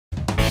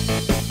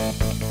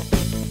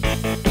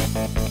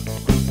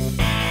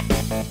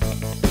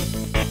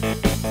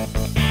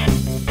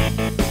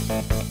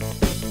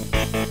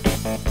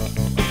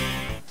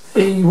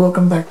Hey,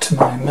 welcome back to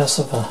my mess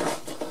of a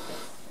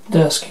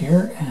desk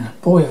here,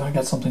 and boy have I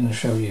got something to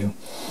show you.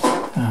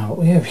 What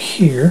we have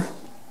here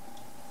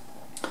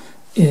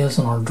is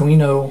an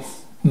Arduino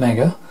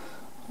Mega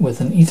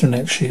with an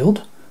Ethernet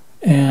shield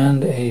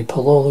and a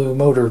Pololu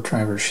motor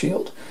driver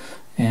shield,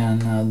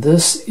 and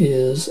this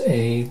is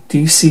a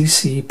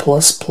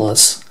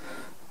DCC++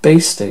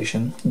 base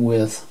station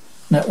with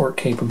network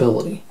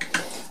capability,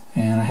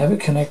 and I have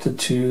it connected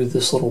to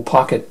this little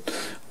pocket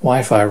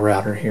Wi-Fi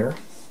router here.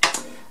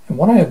 And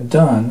what I have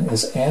done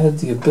is added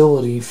the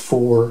ability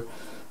for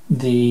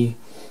the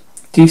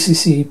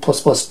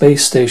DCC++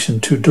 base station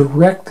to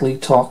directly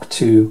talk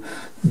to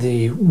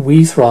the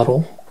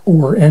WiThrottle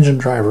or Engine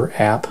Driver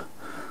app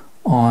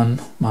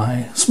on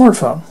my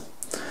smartphone.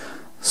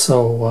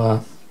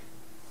 So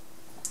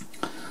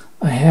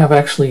I have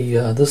actually,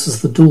 this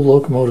is the dual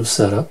locomotive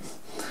setup,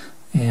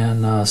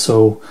 and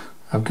so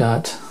I've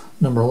got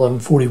number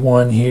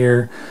 1141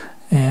 here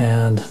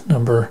and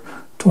number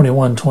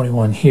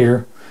 2121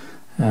 here.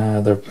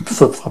 They're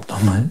flip-flopped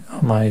on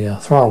my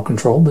throttle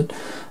control, but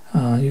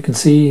you can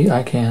see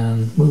I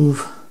can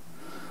move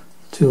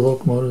the two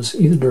locomotives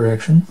either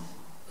direction,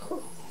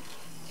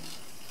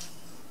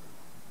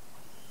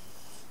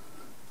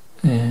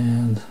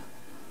 and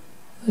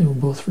they will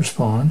both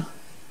respond.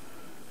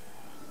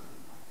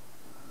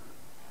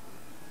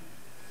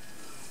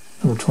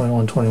 Number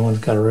 2121's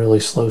got a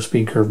really slow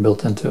speed curve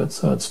built into it,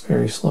 so it's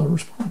very slow to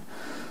respond.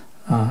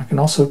 I can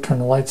also turn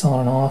the lights on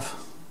and off.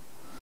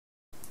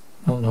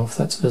 I don't know if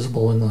that's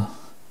visible in the,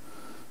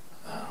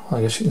 well,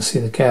 I guess you can see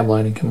the cab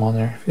lighting come on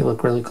there if you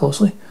look really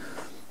closely.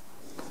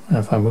 And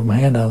if I move my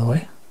hand out of the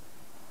way.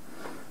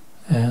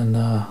 And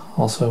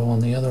also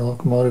on the other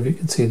locomotive you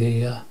can see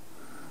the, let's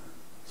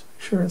make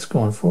sure it's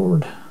going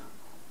forward.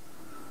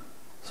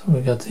 So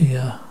we got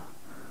the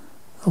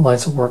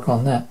lights will work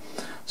on that.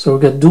 So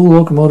we've got dual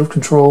locomotive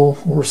control,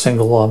 or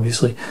single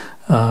obviously.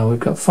 We've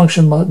got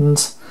function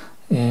buttons,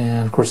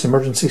 and of course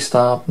emergency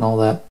stop and all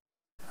that.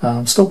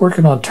 I'm still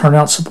working on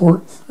turnout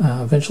support.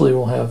 Eventually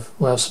we'll have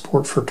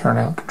support for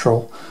turnout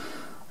control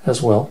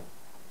as well.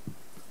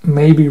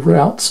 Maybe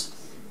routes.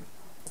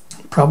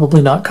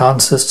 Probably not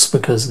consists,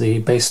 because the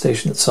base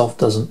station itself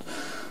doesn't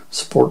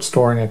support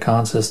storing a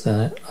consist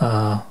in it.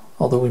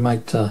 Although we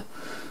might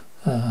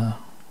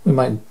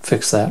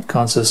fix that,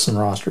 consists and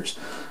rosters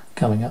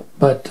coming up.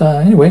 But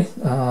anyway,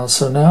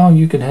 so now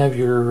you can have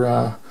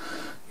your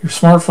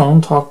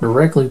smartphone talk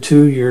directly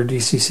to your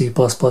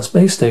DCC++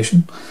 base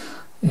station,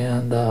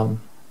 and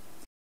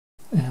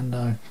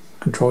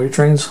control your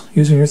trains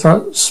using your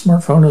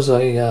smartphone as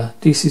a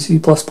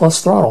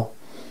DCC++ throttle.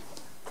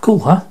 Cool,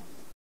 huh?